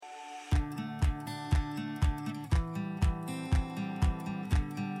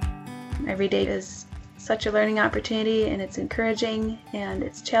Every day is such a learning opportunity, and it's encouraging and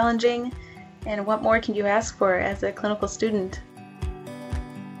it's challenging. And what more can you ask for as a clinical student?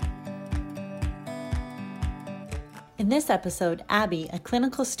 In this episode, Abby, a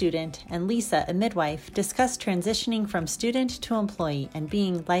clinical student, and Lisa, a midwife, discuss transitioning from student to employee and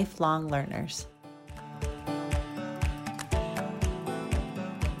being lifelong learners.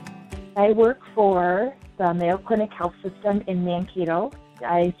 I work for the Mayo Clinic Health System in Mankato.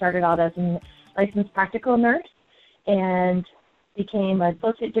 I started out as a licensed practical nurse and became an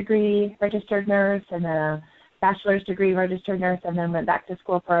associate degree registered nurse and then a bachelor's degree registered nurse, and then went back to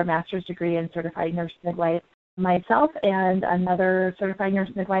school for a master's degree in certified nurse midwife. Myself and another certified nurse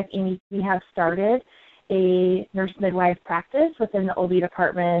midwife, Amy, we have started a nurse midwife practice within the OB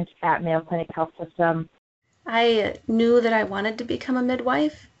department at Mayo Clinic Health System. I knew that I wanted to become a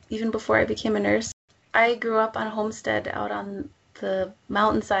midwife even before I became a nurse. I grew up on a homestead out on the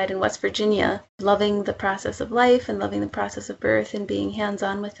mountainside in West Virginia, loving the process of life and loving the process of birth and being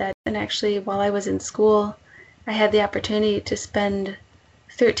hands-on with that. And actually, while I was in school, I had the opportunity to spend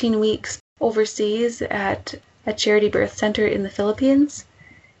 13 weeks overseas at a charity birth center in the Philippines.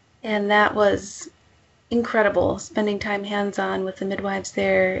 And that was incredible, spending time hands-on with the midwives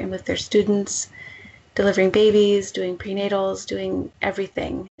there and with their students, delivering babies, doing prenatals, doing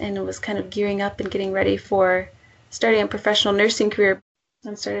everything. And it was kind of gearing up and getting ready for starting a professional nursing career.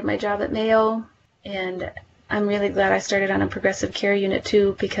 I started my job at Mayo, and I'm really glad I started on a progressive care unit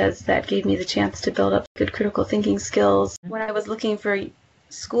too, because that gave me the chance to build up good critical thinking skills. When I was looking for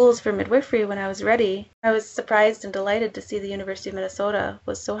schools for midwifery when I was ready, I was surprised and delighted to see the University of Minnesota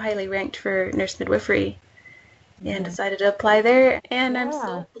was so highly ranked for nurse midwifery, and decided to apply there. And I'm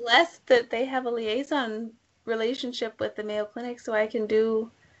so blessed that they have a liaison relationship with the Mayo Clinic, so I can do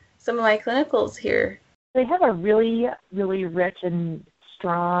some of my clinicals here. They have a really, really rich and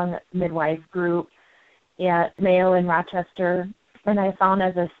strong midwife group at Mayo in Rochester, and I found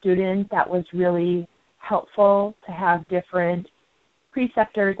as a student that was really helpful to have different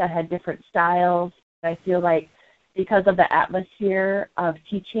preceptors that had different styles. I feel like because of the atmosphere of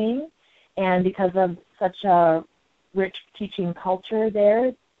teaching and because of such a rich teaching culture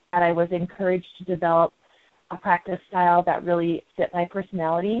there, that I was encouraged to develop a practice style that really fit my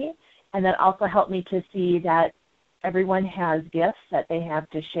personality, and that also helped me to see that everyone has gifts that they have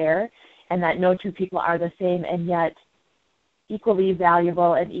to share, and that no two people are the same, and yet equally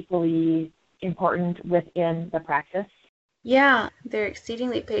valuable and equally important within the practice. Yeah, they're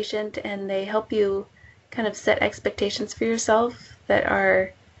exceedingly patient, and they help you kind of set expectations for yourself that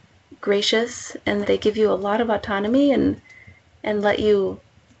are gracious, and they give you a lot of autonomy and let you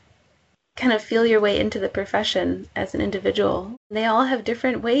kind of feel your way into the profession as an individual. They all have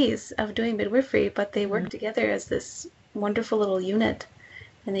different ways of doing midwifery, but they work together as this wonderful little unit,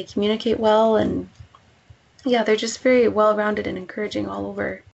 and they communicate well, and yeah, they're just very well-rounded and encouraging all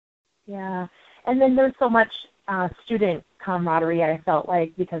over. Yeah, and then there's so much student camaraderie, I felt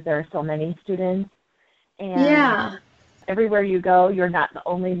like, because there are so many students. And everywhere you go, you're not the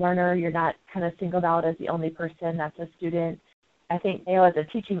only learner. You're not kind of singled out as the only person that's a student. I think Mayo as a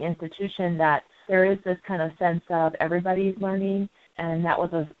teaching institution, that there is this kind of sense of everybody's learning, and that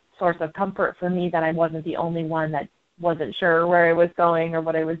was a source of comfort for me, that I wasn't the only one that wasn't sure where I was going or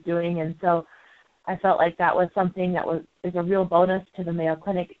what I was doing. And so I felt like that was something that is a real bonus to the Mayo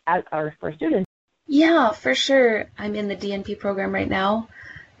Clinic or for students. Yeah, for sure. I'm in the DNP program right now.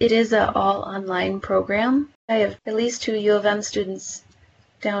 It is an all-online program. I have at least 2 U of M students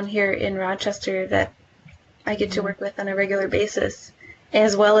down here in Rochester that I get to work with on a regular basis,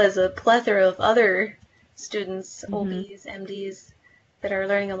 as well as a plethora of other students, OBs, MDs, that are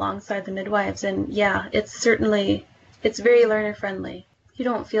learning alongside the midwives. And yeah, it's very learner-friendly. You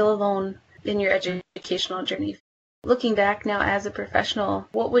don't feel alone in your educational journey. Looking back now as a professional,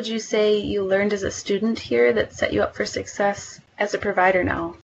 what would you say you learned as a student here that set you up for success as a provider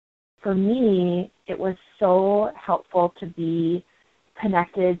now? For me, it was so helpful to be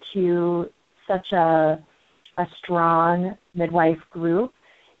connected to such a strong midwife group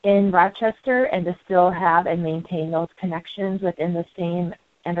in Rochester, and to still have and maintain those connections within the same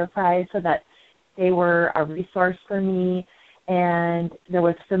enterprise, so that they were a resource for me, and there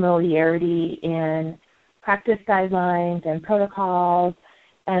was familiarity in practice guidelines and protocols,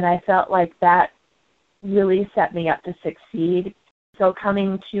 and I felt like that really set me up to succeed. So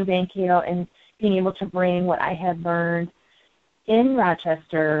coming to Mankato and being able to bring what I had learned in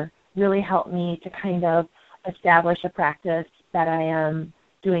Rochester really helped me to kind of establish a practice that I am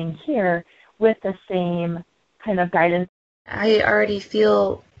doing here with the same kind of guidance. I already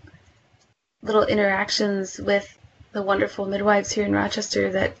feel little interactions with the wonderful midwives here in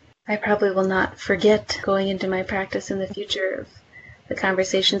Rochester that I probably will not forget going into my practice in the future of the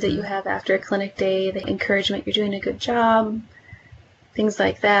conversations that you have after a clinic day, the encouragement you're doing a good job, things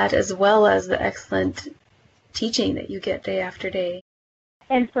like that, as well as the excellent teaching that you get day after day.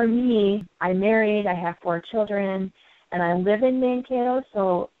 And for me, I'm married, I have 4 children, and I live in Mankato,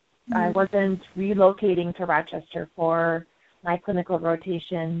 so I wasn't relocating to Rochester for my clinical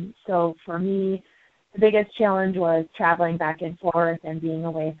rotation. So for me, the biggest challenge was traveling back and forth and being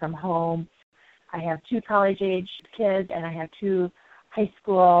away from home. I have 2 college-age kids, and I have 2 high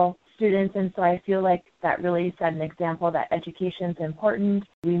school students, and so I feel like that really set an example that education is important.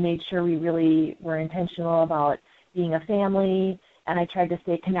 We made sure we really were intentional about being a family, and I tried to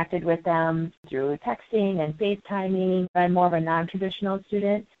stay connected with them through texting and FaceTiming. I'm more of a non-traditional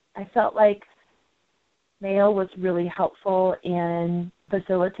student. I felt like Mayo was really helpful in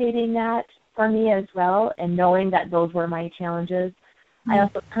facilitating that for me as well, and knowing that those were my challenges. I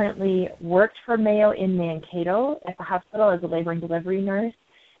also currently worked for Mayo in Mankato at the hospital as a labor and delivery nurse,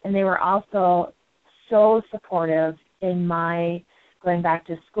 and they were also so supportive in my going back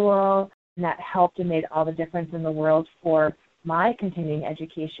to school, and that helped and made all the difference in the world for my continuing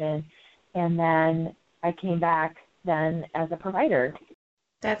education. And then I came back then as a provider.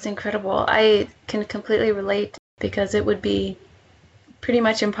 That's incredible. I can completely relate because it would be pretty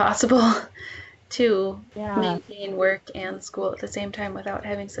much impossible to maintain work and school at the same time without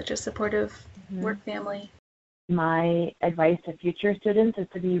having such a supportive work family. My advice to future students is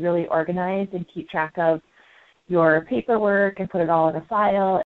to be really organized and keep track of your paperwork and put it all in a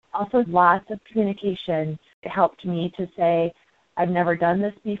file. Also, lots of communication. It helped me to say, I've never done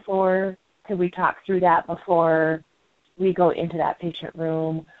this before. Could we talk through that before we go into that patient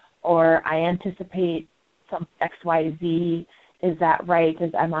room? Or I anticipate some X, Y, Z. Is that right?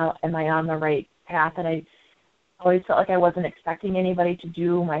 Am I on the right path? And I always felt like I wasn't expecting anybody to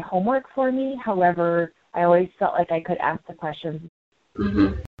do my homework for me. However, I always felt like I could ask the questions.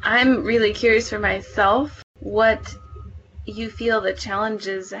 I'm really curious for myself what you feel the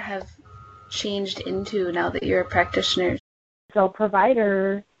challenges have changed into now that you're a practitioner. So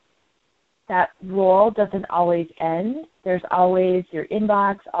provider, that role doesn't always end. There's always your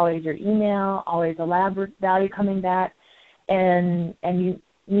inbox, always your email, always a lab value coming back, and you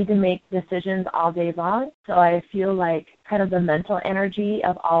need to make decisions all day long. So I feel like kind of the mental energy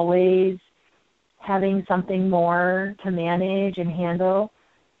of always having something more to manage and handle,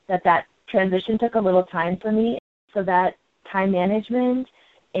 that transition took a little time for me. So that time management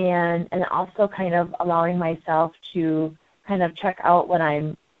and also kind of allowing myself to kind of check out when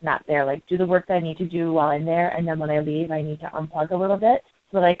I'm not there, like do the work that I need to do while I'm there, and then when I leave, I need to unplug a little bit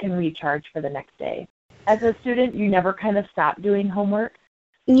so that I can recharge for the next day. As a student, you never kind of stop doing homework.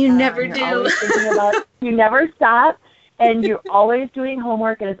 You never you're do. Always thinking about it. You never stop, and you're always doing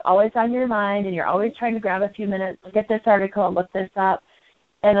homework, and it's always on your mind, and you're always trying to grab a few minutes, look at this article, look this up.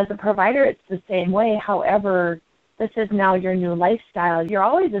 And as a provider, it's the same way. However, this is now your new lifestyle. You're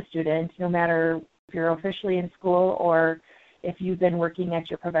always a student, no matter if you're officially in school or if you've been working at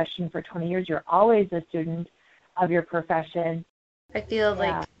your profession for 20 years, you're always a student of your profession. I feel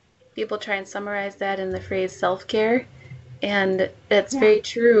like people try and summarize that in the phrase self-care, and it's very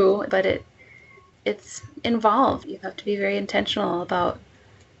true, but it's involved. You have to be very intentional about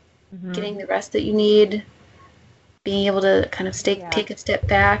getting the rest that you need, being able to kind of take a step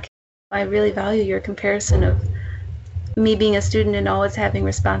back. I really value your comparison of me being a student and always having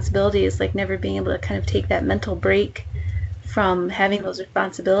responsibilities, like never being able to kind of take that mental break from having those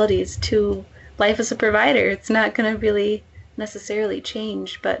responsibilities to life as a provider. It's not going to really necessarily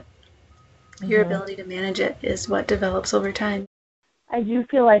change, but your ability to manage it is what develops over time. I do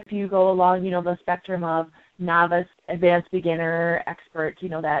feel like if you go along, the spectrum of novice, advanced beginner, expert,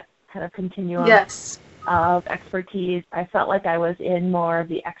 that kind of continuum of expertise, I felt like I was in more of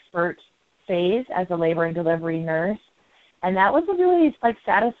the expert phase as a labor and delivery nurse. And that was a really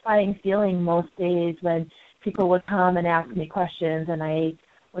satisfying feeling most days when people would come and ask me questions, and I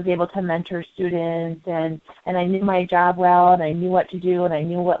was able to mentor students, and I knew my job well, and I knew what to do, and I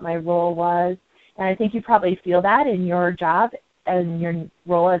knew what my role was. And I think you probably feel that in your job and your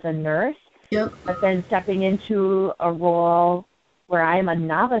role as a nurse. Yep. But then stepping into a role where I'm a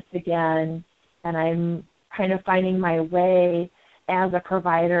novice again, and I'm kind of finding my way as a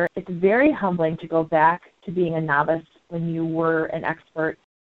provider, it's very humbling to go back to being a novice when you were an expert.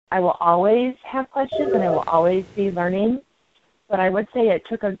 I will always have questions, and I will always be learning, but I would say it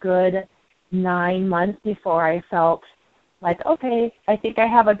took a good 9 months before I felt like, okay, I think I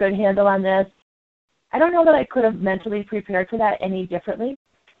have a good handle on this. I don't know that I could have mentally prepared for that any differently,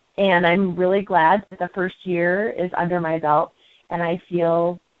 and I'm really glad that the first year is under my belt, and I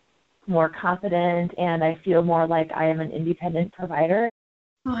feel more confident, and I feel more like I am an independent provider.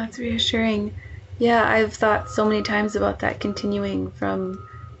 Oh, that's reassuring. Yeah, I've thought so many times about that continuing from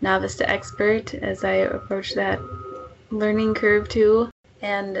novice to expert as I approach that learning curve too.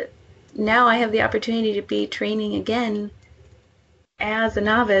 And now I have the opportunity to be training again as a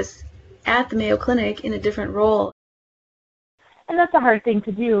novice at the Mayo Clinic in a different role. And that's a hard thing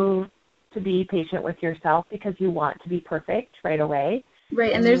to do, to be patient with yourself, because you want to be perfect right away.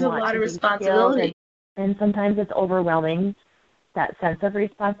 Right, and there's a lot of responsibility. And sometimes it's overwhelming, that sense of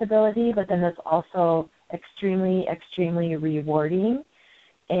responsibility, but then it's also extremely, extremely rewarding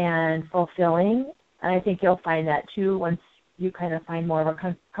and fulfilling. And I think you'll find that too once you kind of find more of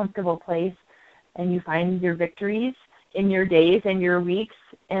a comfortable place and you find your victories in your days and your weeks.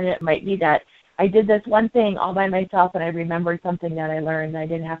 And it might be that I did this one thing all by myself and I remembered something that I learned. I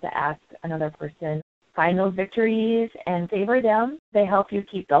didn't have to ask another person. Find those victories and savor them. They help you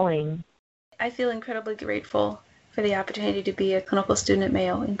keep going. I feel incredibly grateful for the opportunity to be a clinical student at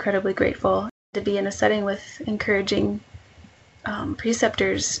Mayo, incredibly grateful to be in a setting with encouraging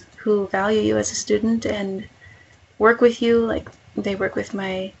preceptors who value you as a student and work with you like they work with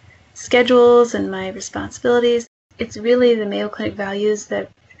my schedules and my responsibilities. It's really the Mayo Clinic values that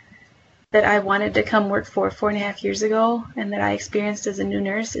I wanted to come work for 4.5 years ago and that I experienced as a new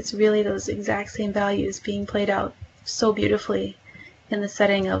nurse. It's really those exact same values being played out so beautifully in the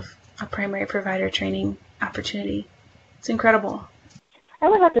setting of a primary provider training opportunity. It's incredible. I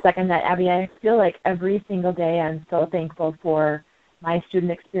would have to second that, Abby. I feel like every single day I'm so thankful for my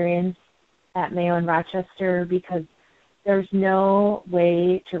student experience at Mayo in Rochester, because there's no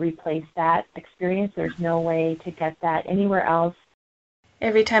way to replace that experience. There's no way to get that anywhere else.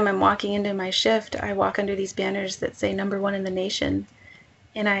 Every time I'm walking into my shift, I walk under these banners that say #1 in the nation,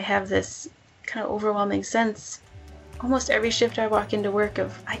 and I have this kind of overwhelming sense almost every shift I walk into work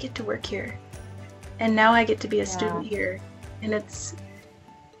of I get to work here, and now I get to be a student here, and it's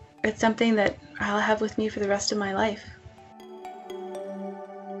something that I'll have with me for the rest of my life.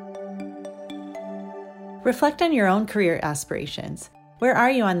 Reflect on your own career aspirations. Where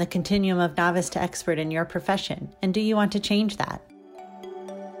are you on the continuum of novice to expert in your profession, and do you want to change that?